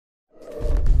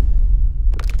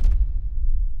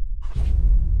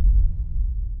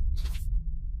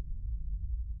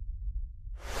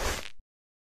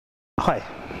Hi,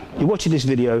 you're watching this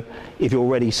video if you're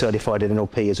already certified in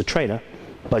NLP as a trainer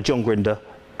by John Grinder,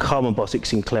 Carmen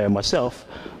Bostic-Sinclair and myself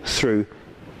through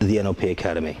the NLP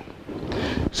Academy.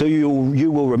 So you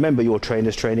will remember your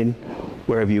trainer's training,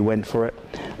 wherever you went for it,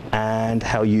 and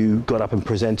how you got up and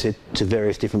presented to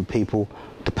various different people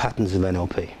the patterns of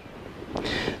NLP.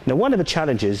 Now, one of the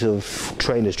challenges of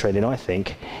trainers training, I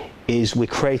think, is we're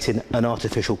creating an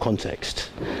artificial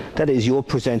context. That is, you're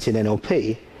presenting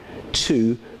NLP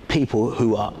to people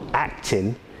who are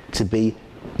acting to be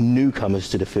newcomers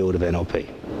to the field of NLP.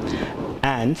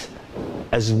 And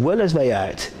as well as they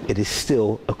act, it is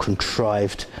still a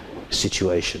contrived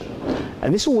situation.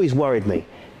 And this always worried me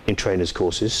in trainers'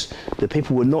 courses, that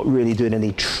people were not really doing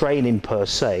any training per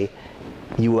se,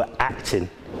 you were acting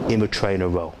in a trainer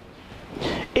role.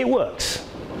 It works.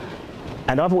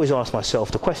 And I've always asked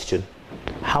myself the question,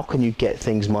 how can you get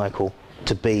things, Michael,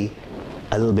 to be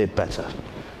a little bit better,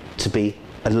 to be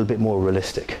a little bit more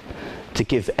realistic, to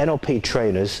give NLP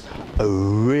trainers a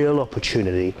real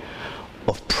opportunity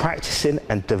of practicing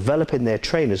and developing their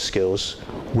trainer skills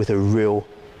with a real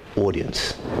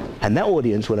audience. And that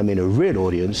audience, when I mean a real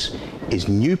audience, is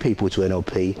new people to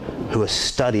NLP who are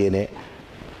studying it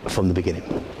from the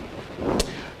beginning.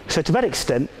 So to that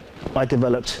extent, I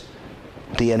developed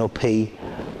the NLP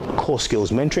Core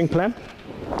Skills Mentoring Plan,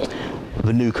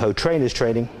 the New Code Trainers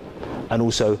Training, and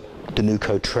also the New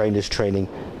Code Trainers Training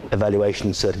Evaluation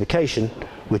and Certification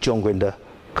with John Grinder,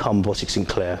 Carmen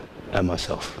Bostic-Sinclair, and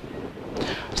myself.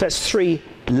 So that's 3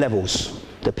 levels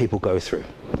that people go through.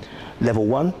 Level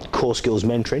 1, Core Skills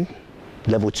Mentoring.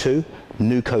 Level 2,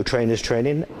 New Code Trainers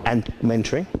Training and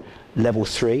Mentoring. Level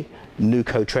 3, New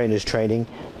Code Trainers Training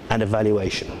and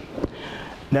Evaluation.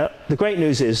 Now, the great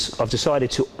news is I've decided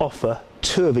to offer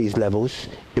 2 of these levels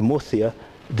in Murcia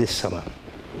this summer.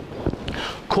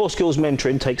 Core Skills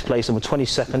Mentoring takes place on the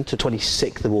 22nd to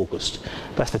 26th of August.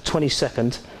 That's the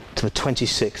 22nd to the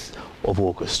 26th of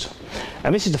August.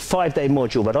 And this is the 5-day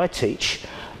module that I teach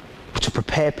to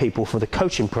prepare people for the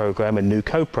coaching program and New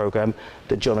Code program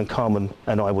that John and Carmen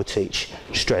and I will teach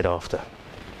straight after.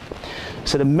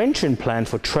 So the mentoring plan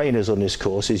for trainers on this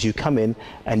course is you come in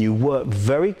and you work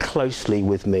very closely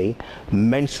with me,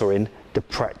 mentoring the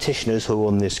practitioners who are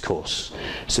on this course.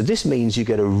 So this means you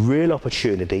get a real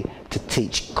opportunity to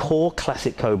teach core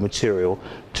classic code material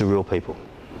to real people.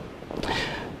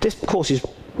 This course is,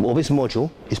 or this module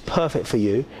is perfect for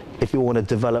you if you want to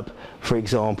develop, for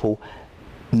example,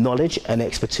 knowledge and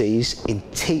expertise in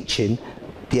teaching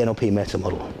the NLP meta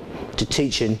model, to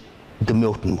teaching the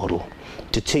Milton model,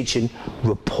 to teaching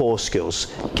rapport skills,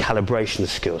 calibration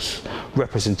skills,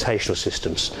 representational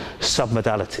systems,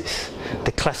 submodalities,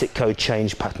 the classic code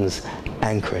change patterns,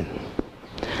 anchoring.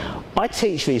 I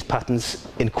teach these patterns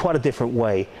in quite a different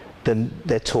way than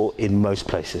they're taught in most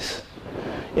places.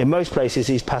 In most places,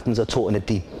 these patterns are taught in a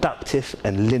deductive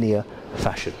and linear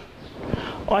fashion.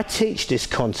 I teach this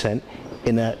content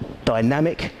in a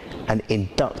dynamic and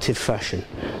inductive fashion.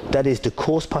 That is, the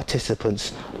course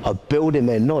participants are building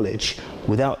their knowledge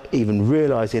without even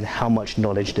realizing how much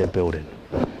knowledge they're building.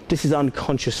 This is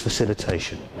unconscious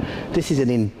facilitation. This is an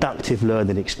inductive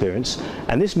learning experience,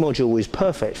 and this module is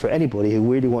perfect for anybody who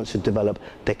really wants to develop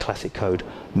their classic code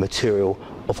material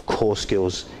of core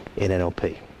skills in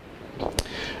NLP.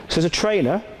 So as a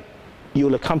trainer,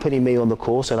 you'll accompany me on the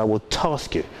course and I will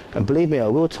task you, and believe me, I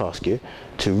will task you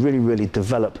to really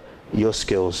develop your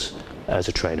skills as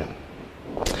a trainer.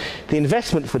 The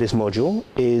investment for this module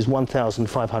is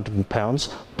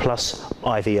 £1,500 plus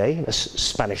IVA, that's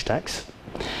Spanish tax,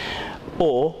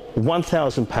 or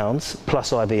 £1,000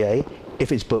 plus IVA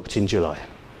if it's booked in July.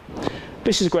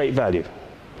 This is great value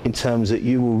in terms that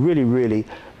you will really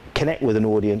connect with an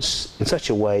audience in such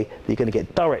a way that you're going to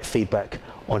get direct feedback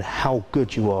on how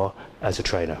good you are as a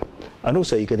trainer. And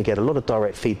also you're going to get a lot of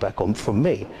direct feedback from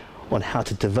me on how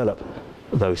to develop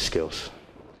those skills.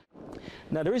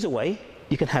 Now, there is a way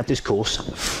you can have this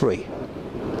course free.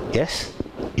 Yes,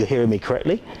 you're hearing me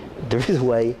correctly. There is a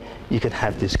way you can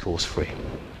have this course free.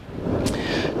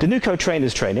 The New Code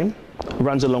Trainers Training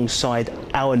runs alongside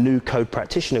our New Code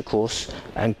Practitioner course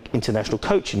and International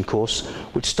Coaching course,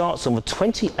 which starts on the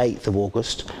 28th of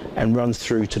August and runs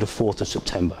through to the 4th of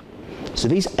September. So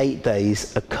these 8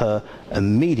 days occur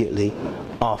immediately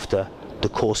after the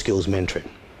Core Skills Mentoring.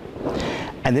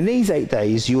 And in these 8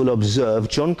 days, you will observe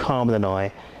John, Carmen and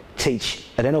I teach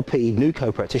an NLP New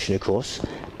Code Practitioner course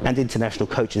and International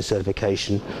Coaching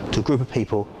Certification to a group of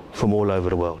people from all over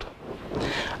the world.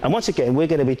 And once again, we're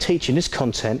going to be teaching this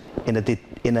content in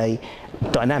a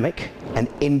dynamic and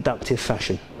inductive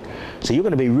fashion. So you're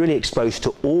going to be really exposed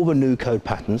to all the New Code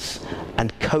patterns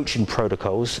and coaching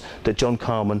protocols that John,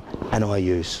 Carmen and I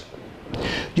use.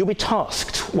 You'll be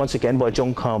tasked, once again, by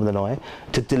John Carman and I,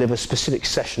 to deliver specific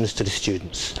sessions to the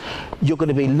students. You're going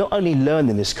to be not only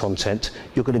learning this content,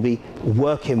 you're going to be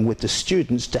working with the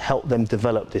students to help them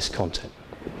develop this content.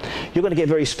 You're going to get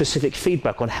very specific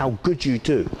feedback on how good you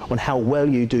do, on how well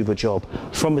you do the job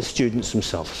from the students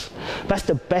themselves. That's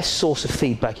the best source of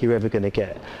feedback you're ever going to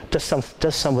get.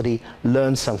 Does somebody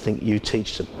learn something you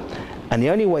teach them? And the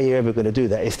only way you're ever going to do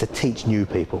that is to teach new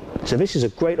people. So this is a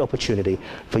great opportunity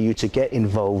for you to get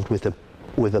involved with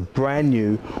a brand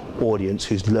new audience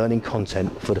who's learning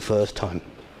content for the first time.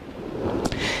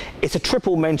 It's a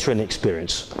triple mentoring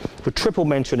experience. The triple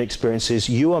mentoring experience is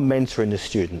you are mentoring the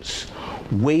students,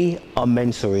 we are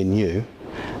mentoring you,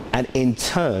 and in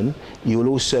turn you will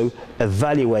also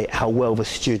evaluate how well the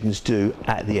students do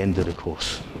at the end of the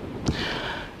course.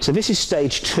 So this is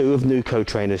stage 2 of NUCO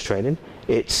Trainers Training.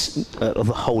 It's of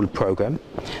the whole program.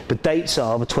 The dates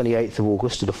are the 28th of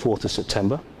August to the 4th of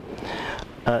September.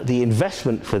 The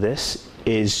investment for this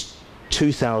is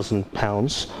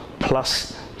 £2,000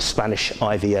 plus Spanish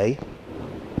IVA.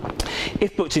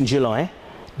 If booked in July,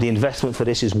 the investment for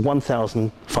this is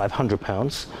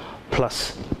 £1,500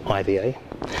 plus IVA.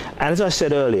 And as I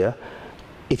said earlier,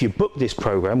 if you book this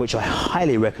program, which I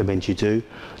highly recommend you do,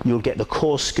 you'll get the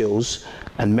core skills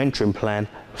and mentoring plan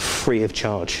free of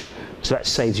charge. So that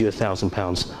saves you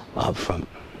 £1,000 up front.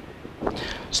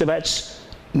 So that's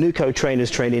NUCO Trainers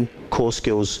Training, Core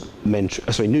Skills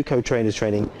NUCO Trainers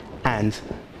Training and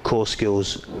Core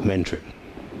Skills Mentoring.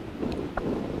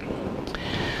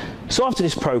 So after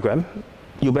this program,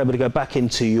 you'll be able to go back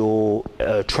into your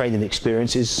training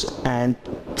experiences and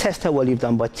test how well you've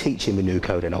done by teaching the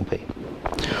NUCO NLP.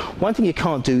 One thing you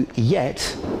can't do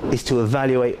yet is to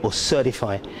evaluate or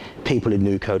certify people in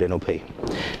NUCO NLP.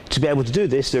 To be able to do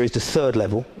this, there is the third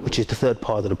level, which is the third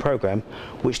part of the program,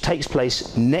 which takes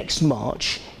place next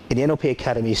March in the NLP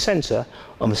Academy Centre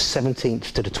on the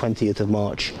 17th to the 20th of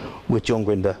March with John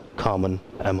Grinder, Carman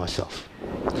and myself.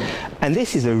 And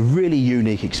this is a really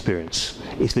unique experience.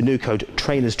 It's the NUCO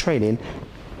Trainers Training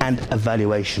and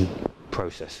Evaluation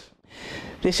process.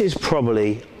 This is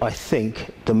probably, I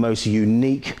think, the most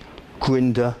unique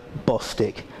Grinder,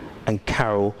 Bostic and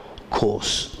Carroll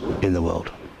course in the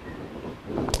world.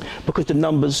 Because the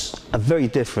numbers are very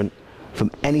different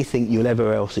from anything you'll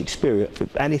ever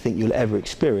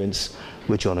experience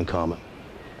with John and Carman.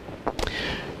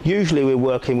 Usually we're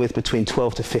working with between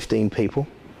 12 to 15 people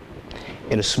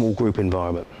in a small group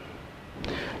environment.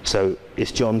 So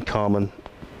it's John, Carman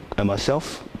and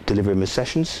myself delivering the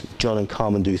sessions. John and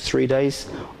Carman do 3 days,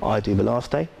 I do the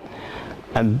last day.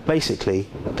 And basically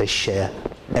they share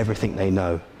everything they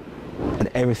know and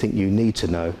everything you need to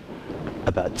know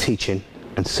about teaching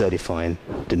and certifying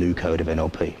the new code of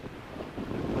NLP.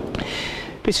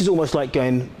 This is almost like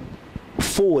going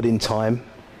forward in time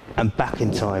and back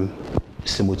in time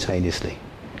simultaneously.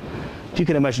 If you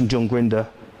can imagine John Grinder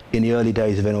in the early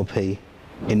days of NLP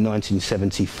in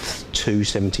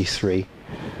 1972-73,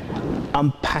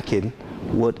 unpacking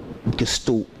what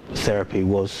Gestalt therapy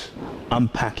was,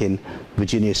 unpacking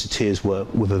Virginia Satir's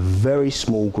work with a very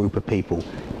small group of people,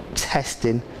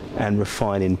 testing and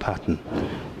refining pattern.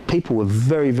 People were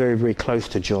very, very, very close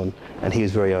to John, and he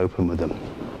was very open with them.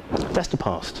 That's the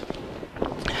past.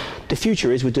 The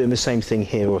future is we're doing the same thing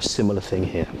here, or a similar thing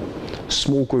here.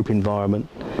 Small group environment,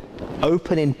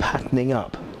 opening patterning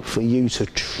up for you to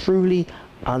truly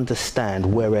understand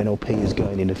where NLP is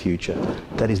going in the future.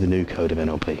 That is the new code of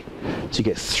NLP. So you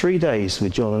get 3 days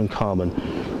with John and Carman,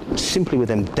 simply with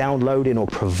them downloading or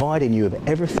providing you with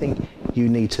everything you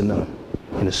need to know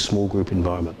in a small group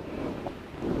environment.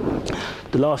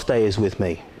 The last day is with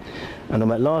me. And on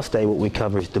that last day, what we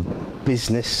cover is the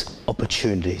business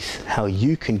opportunities, how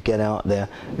you can get out there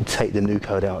and take the new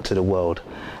code out to the world,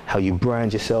 how you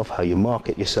brand yourself, how you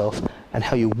market yourself, and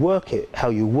how you work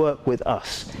with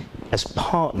us as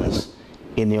partners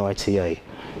in the ITA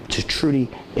to truly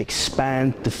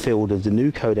expand the field of the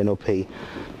new code NLP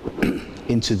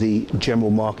into the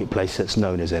general marketplace that's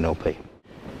known as NLP.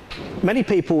 Many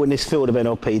people in this field of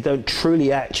NLP don't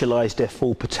truly actualize their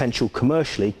full potential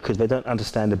commercially because they don't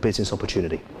understand the business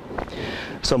opportunity.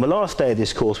 So on the last day of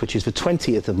this course, which is the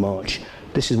 20th of March,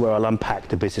 this is where I'll unpack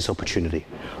the business opportunity.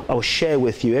 I will share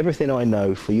with you everything I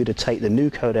know for you to take the new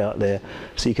code out there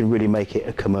so you can really make it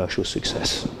a commercial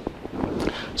success.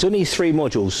 So in these 3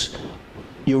 modules,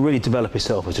 you'll really develop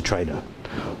yourself as a trainer.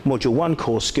 Module 1,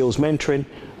 Core Skills Mentoring,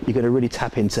 you're going to really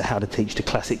tap into how to teach the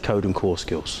classic code and core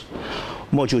skills.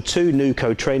 Module 2, New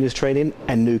Code Trainers Training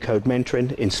and New Code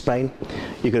Mentoring in Spain.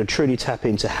 You're going to truly tap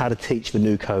into how to teach the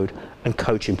new code and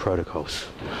coaching protocols.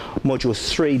 Module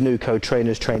 3, New Code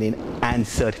Trainers Training and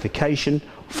Certification,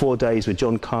 4 days with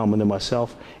John Carman and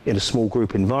myself in a small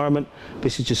group environment.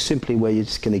 This is just simply where you're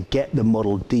just going to get the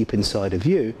model deep inside of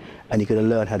you and you're going to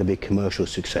learn how to be a commercial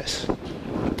success.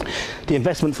 The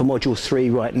investment for Module 3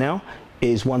 right now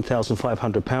is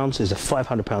 £1,500. There's a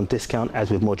 £500 discount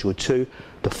as with Module 2.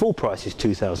 The full price is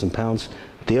 £2,000.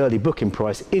 The early booking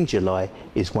price in July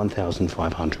is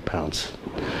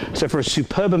 £1,500. So for a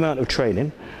superb amount of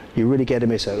training, you're really getting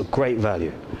this at a great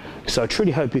value. So I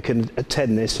truly hope you can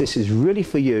attend this. This is really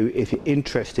for you if you're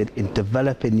interested in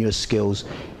developing your skills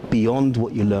beyond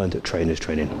what you learned at Trainers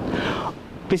Training.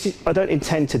 I don't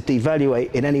intend to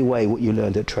devaluate in any way what you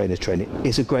learned at Trainers Training.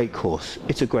 It's a great course.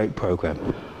 It's a great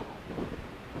program.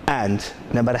 And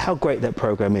no matter how great that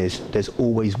program is, there's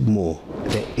always more.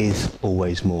 There is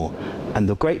always more. And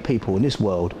the great people in this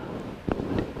world,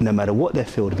 no matter what their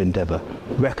field of endeavour,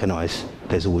 recognise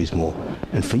there's always more.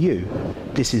 And for you,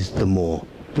 this is the more.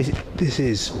 This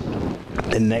is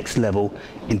the next level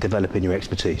in developing your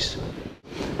expertise.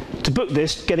 To book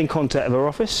this, get in contact with our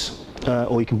office,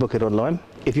 or you can book it online.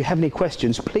 If you have any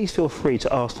questions, please feel free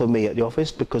to ask for me at the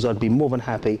office, because I'd be more than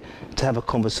happy to have a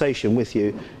conversation with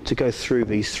you to go through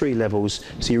these 3 levels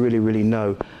so you really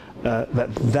know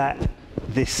that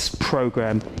this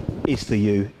program is for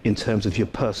you in terms of your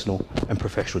personal and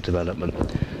professional development.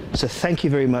 So thank you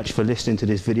very much for listening to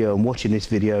this video and watching this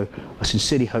video. I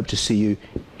sincerely hope to see you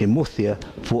in Murcia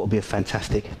for what will be a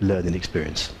fantastic learning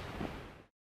experience.